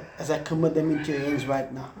 Father, as I commit them into your hands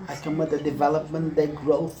right now, I commit their development, their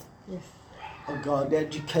growth, Yes. oh God, their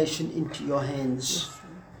education into your hands. Yes,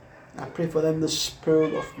 Lord. I pray for them the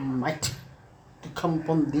spirit of might to come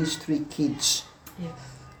upon these three kids. Yes.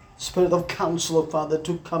 Spirit of counsel, oh Father,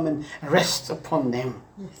 to come and rest upon them.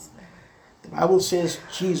 Yes, Lord. The Bible says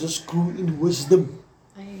Jesus grew in wisdom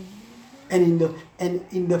Amen. and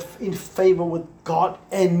in favor with God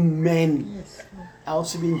and men. Yes, Lord.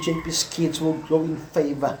 LCB and JP's kids will grow in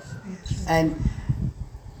favor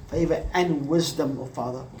and wisdom, oh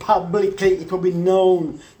Father. Publicly it will be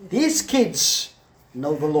known. These kids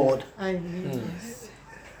know the Lord. Amen.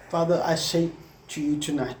 Father, I say to you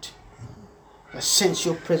tonight, I sense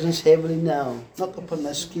your presence heavily now. Not upon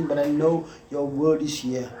my skin, but I know your word is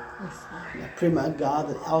here. Yes, Lord. And I pray, my God,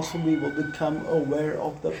 that also we will become aware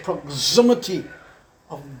of the proximity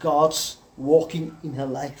of God's walking in her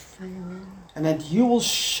life. Amen. And that you will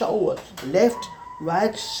show her left,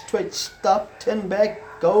 right, straight, stop, turn back,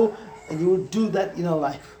 go, and you will do that in her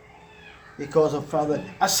life. because of Father,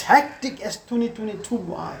 as hectic as 2022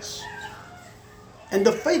 was, and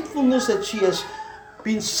the faithfulness that she has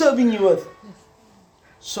been serving you with,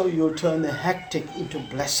 so you'll turn the hectic into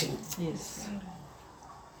blessing. Yes.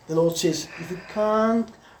 The Lord says, if you can't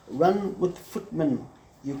run with footmen,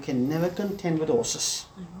 you can never contend with horses.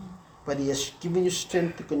 But He has given you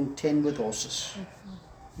strength to contend with horses.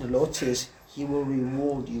 The Lord says He will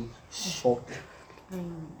reward you shortly.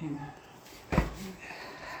 Amen.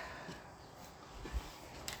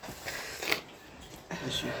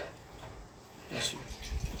 Bless you. Bless you.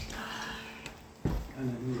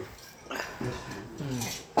 Hallelujah. Bless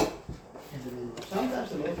you. Sometimes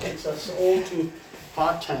the Lord takes us all to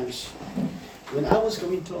hard times. When I was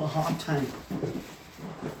going through a hard time,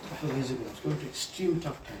 a couple of years ago, I was going through extreme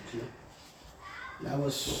tough times, And I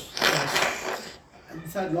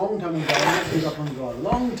decided a long time ago, I not give up on God, a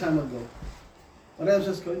long time ago. But I was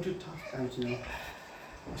just going through tough times, I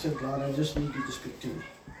said, God, I just need you to speak to me.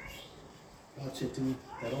 God said to me,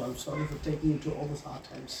 Darrel, I'm sorry for taking you through all those hard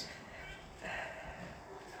times.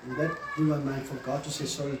 And that blew my mind for God to say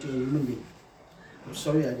sorry to a human being. I'm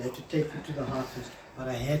sorry I had to take you to the hard times, but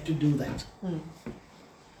I had to do that.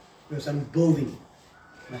 Because I'm building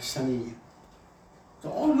my son in you.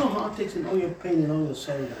 So all your heartaches and all your pain and all your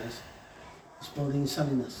sorrow, guys, is building son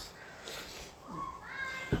in us.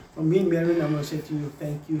 From me and Marion, I'm going to say to you,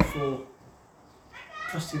 thank you for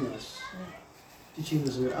trusting us, teaching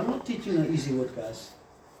this word. I'm not teaching an easy word, guys.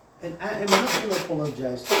 And I am not going to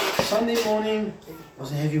apologize. Sunday morning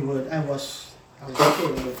was a heavy word. I was okay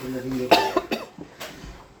with living the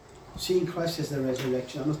seeing Christ as the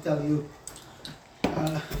resurrection. I must tell you,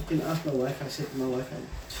 you can ask my wife. I said to my wife,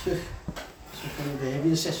 it's one of the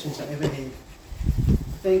heaviest sessions I ever had.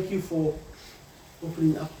 Thank you for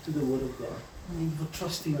opening up to the Word of God. Thank you for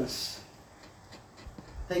trusting us.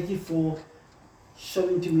 Thank you for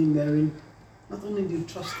showing to me, Marion, not only do you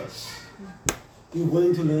trust us, you're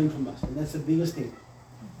willing to learn from us, and that's the biggest thing.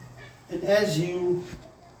 And as you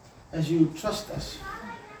trust us,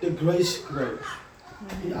 the grace grows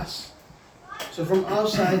in us. So from our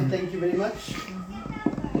side, thank you very much.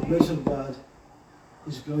 The grace of God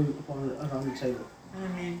is growing around the table.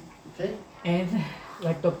 Amen. Okay? And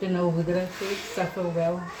like Dr. Novoudra said, suffer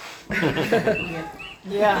well.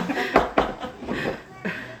 Ja.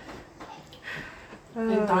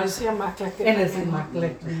 En daai is nie maklik nie. En is nie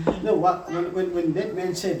maklik. No, when that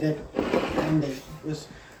man said that, and it was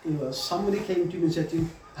somebody came to me and said to him,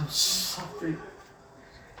 I'm suffering,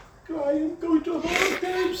 crying, going through hard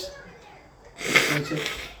times. And he said,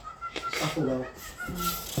 suffer well.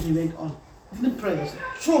 And he went on. I didn't pray. I said,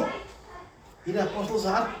 sure. In the apostles'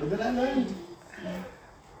 heart, but then I learned.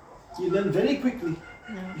 You learn very quickly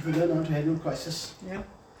if you learn how to handle crisis. Yeah.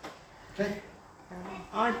 Okay?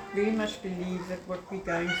 I very much believe that what we're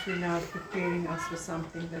going through now is preparing us for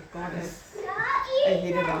something that God has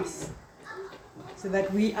ahead of us, so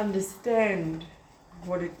that we understand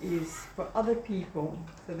what it is for other people,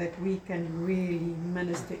 so that we can really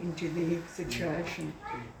minister into their situation.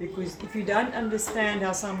 Because if you don't understand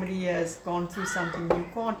how somebody has gone through something, you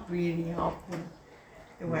can't really help them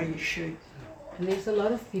the way you should. And there's a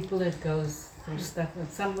lot of people that goes through stuff. And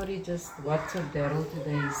somebody just WhatsApp Darrel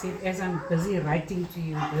today. He said, as I'm busy writing to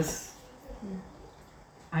you this,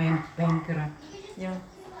 I am bankrupt. Yeah.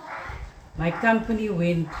 My company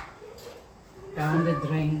went down the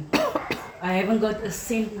drain. I haven't got a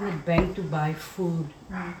cent in the bank to buy food.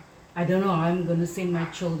 I don't know how I'm going to send my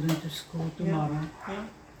children to school tomorrow. Yeah.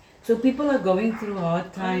 So people are going through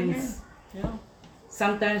hard times. Yeah.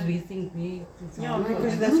 Sometimes we think Yeah,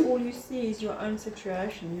 because that's all you see is your own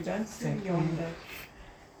situation. You don't see beyond that.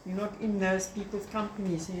 You're not in those people's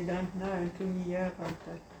company, so you don't know until you hear about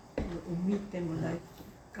that or meet them or they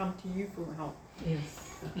come to you for help.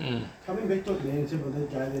 Yes. Coming back to what Mary said about that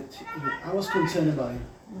guy that I was concerned about him.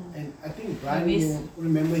 And I think Brian, you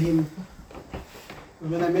remember him.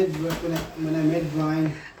 When I met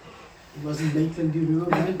Brian, it was in Maitland. Do you remember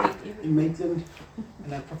Brian? In Maitland,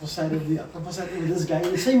 and I prophesied over this guy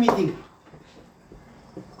in the same meeting.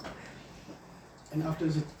 And after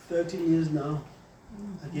 13 years now,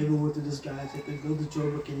 I gave a word to this guy. I said, go to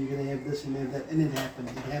Joburg and you're gonna have this and have that, and it happened.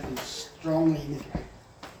 It happened strongly in his life.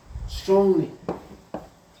 Strongly.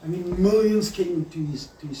 I mean, millions came to his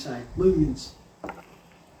side. Millions.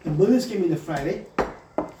 The millions came in the Friday.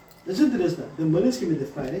 Listen to this now. The millions came in the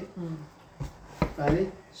Friday.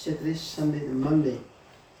 Friday, Saturday, Sunday, and Monday.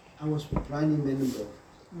 I was with Brian in Mendenville.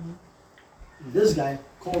 This guy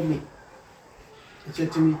called me and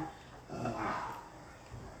said to me,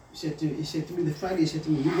 he said to me the Friday, he said to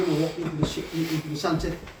me, you're going to walk into the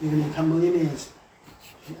sunset, you're going to become millionaires.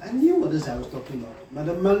 I knew what this I was talking about. But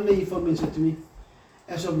the Monday he phoned me and said to me,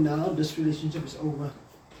 as of now, this relationship is over.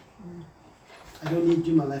 I don't need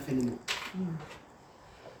you in my life anymore.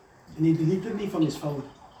 And he deleted me from his phone.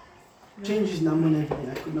 Changed his number and everything.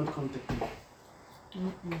 I could not contact him.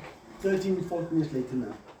 13, 14 years later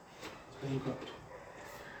now. It's bankrupt.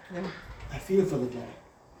 Yeah. I feel for the guy.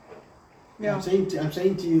 Yeah. I'm saying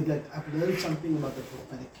to you that I've learned something about the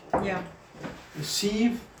prophetic. Yeah.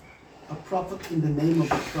 Receive a prophet in the name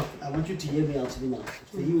of a prophet. I want you to hear me out now.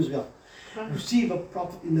 It's for you as well. Receive a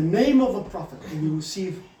prophet in the name of a prophet, and you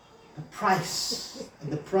receive the price and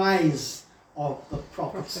the prize of the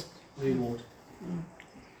prophet's reward.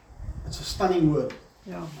 It's a stunning word.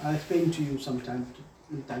 Yeah. I'll explain to you sometime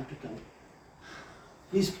in time to come.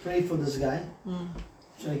 Please pray for this guy.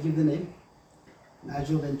 Shall I give the name?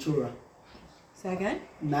 Nigel Ventura. Say again?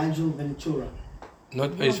 Nigel Ventura.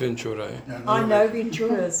 Not Ace Ventura. Eh? Yeah, I know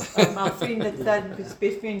Venturas. My friend that his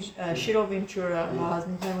best friend, Cheryl Ventura, her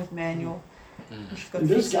husband's name was Manuel. She's got And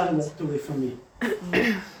 3 this guy sons. walked away from me.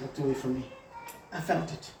 Walked away from me. I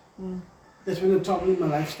felt it. That's when the trouble in my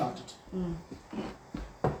life started.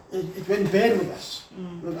 It went bad with us.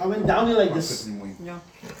 I went downhill like this. Yeah.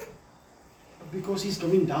 Because he's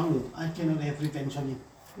going downhill, I cannot have revenge on him.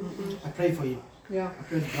 I pray for him. Yeah. I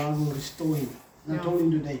pray that God will restore him. And I Yeah. told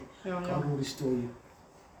him today, Yeah. God will restore you.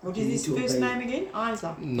 What You is need his to first obey. name again?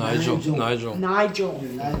 Isaac. Nigel. Nigel. Nigel. Nigel.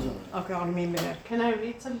 Yeah, Nigel. Okay, I'll remember that. Can I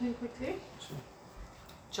read something quickly? Sure.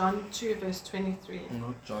 John 2 verse 23.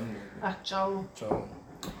 Not John. Joel. Joe.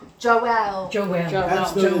 Joel. Joel.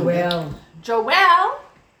 That's the Joel. Joel.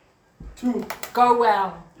 Two. Go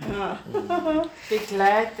well. Be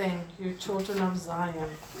glad then, you children of Zion,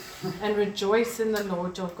 and rejoice in the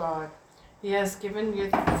Lord your God. He has given you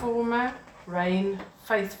the former rain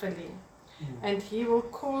faithfully, and he will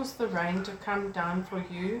cause the rain to come down for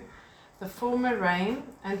you, the former rain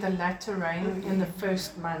and the latter rain in the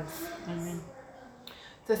first month. Amen.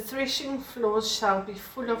 The threshing floors shall be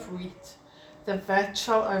full of wheat, the vat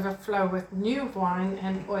shall overflow with new wine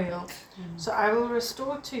and oil. So I will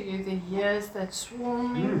restore to you the years that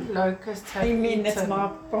swarming locusts have Amen. That's eaten. my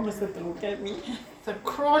promise that the Lord gave me. The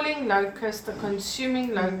crawling locust, the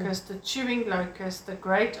consuming locust, the chewing locust, the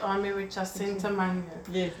great army which I sent among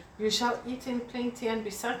you. Yes. You shall eat in plenty and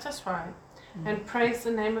be satisfied, and praise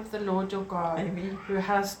the name of the Lord your God, Amen. who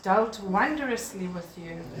has dealt wondrously with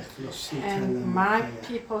you. And my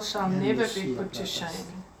people shall never be put to shame.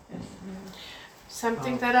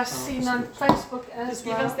 Something that I've seen on Facebook as Just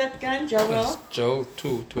give us well. that gun, Joel. Joe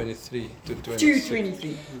 2:23 to 26.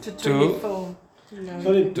 2:23. To 2 24.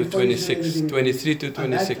 Sorry, to 26. 23 to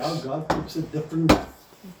 26. I like how God puts a different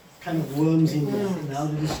kind of worms in there and how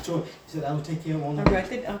to destroy. He said, I will take care of all I of it.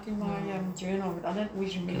 wrote it out in my journal, but I don't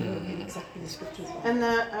always remember exactly the scriptures. And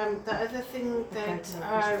the other thing that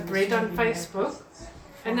I read on Facebook,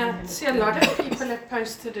 and I see a lot of people have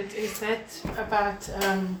posted it, is that about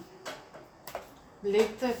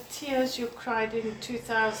let the tears you cried in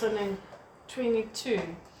 2022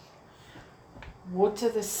 water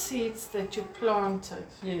the seeds that you planted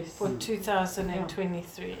Yes. for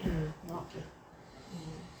 2023. Okay.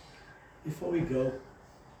 Before we go,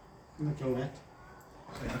 I'm going to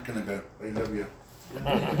I'm not gonna go. I love you.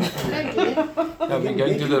 Yeah, we're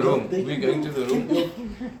going to the room. We're going to the room.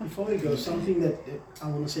 Before we go, something that I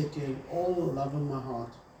want to say to you, all love in my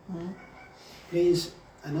heart. Please,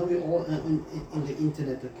 I know we're all in the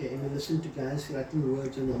internet, okay, and we listen to guys writing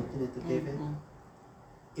words on the internet, okay, man?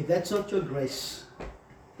 If that's not your grace,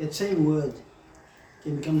 that same word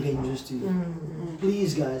can become dangerous to you.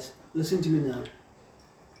 Please, guys, listen to me now.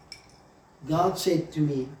 God said to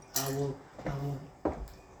me, I will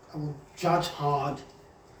judge hard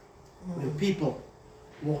when people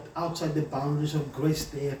walk outside the boundaries of grace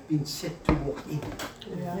they have been set to walk in.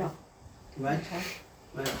 Yeah. Right?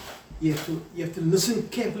 Right. You have to listen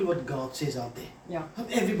carefully what God says out there. Yeah. Not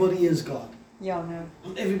everybody is God. Yeah, no.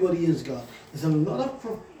 Not everybody is God. There's a lot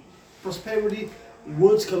of prosperity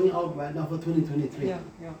words coming out right now for 2023. Yeah,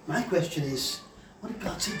 yeah. My question is, what did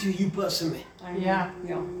God say to you personally? Yeah.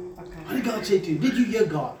 Yeah. Okay. What did God say to you? Did you hear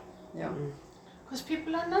God? Yeah. Because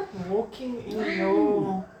people are not walking in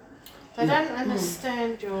your, they don't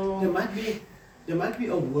understand your. There might be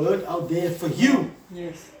a word out there for you.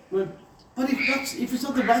 Yes. But if it's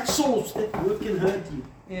not the right source, that word can hurt you.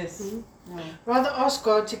 Yes. Yeah. Rather ask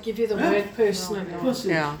God to give you the word personally.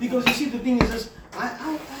 Personally. Yeah. Because you see, the thing is this, I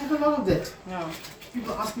have a lot of that. Yeah.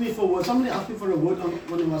 People ask me for a word. Somebody asked me for a word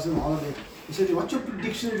when I was on holiday. He said, what's your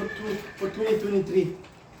prediction for 2023?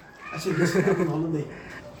 I said, listen, I'm on holiday.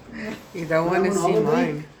 You don't When want I'm to on see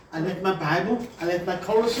holiday, mine. I left my Bible, I left my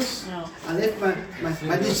choruses, Yeah. I left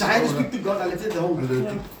my desire to speak to God, I left it at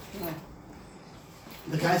home.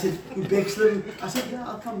 The guy said, you beg slim. I said, yeah,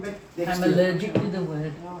 I'll come back next I'm year. allergic to the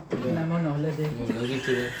word. And I'm on holiday. You're allergic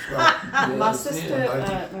to that. My sister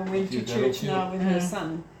went to church now with her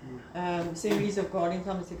son. Series of God in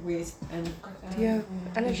Somerset West, and Yeah,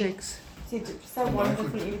 allergics. said so wonderful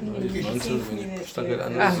everything, and he Once sent when me you the stuck it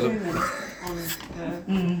under the the zip. sermon on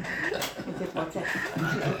WhatsApp.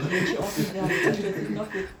 And she asked me down to it, it's not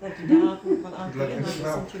that down what I'm doing, and I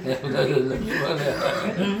listened to it.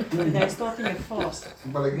 And they're starting a fast,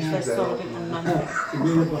 which they started on Monday.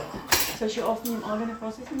 So she asked me, am I going to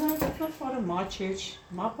fast? I said, no, that's not part of my church.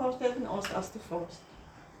 My pastor hasn't asked us to fast.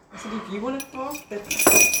 I said, if you want to fast, that's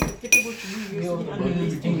applicable to you. You're sitting under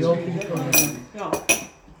these things. Your people. Yeah.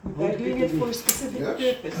 They're doing it for a specific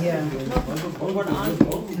purpose. Yeah. Not for what I'm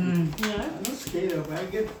doing. You know? I'm not scared of it. I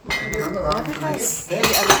get The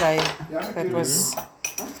other day, that was I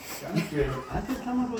think someone was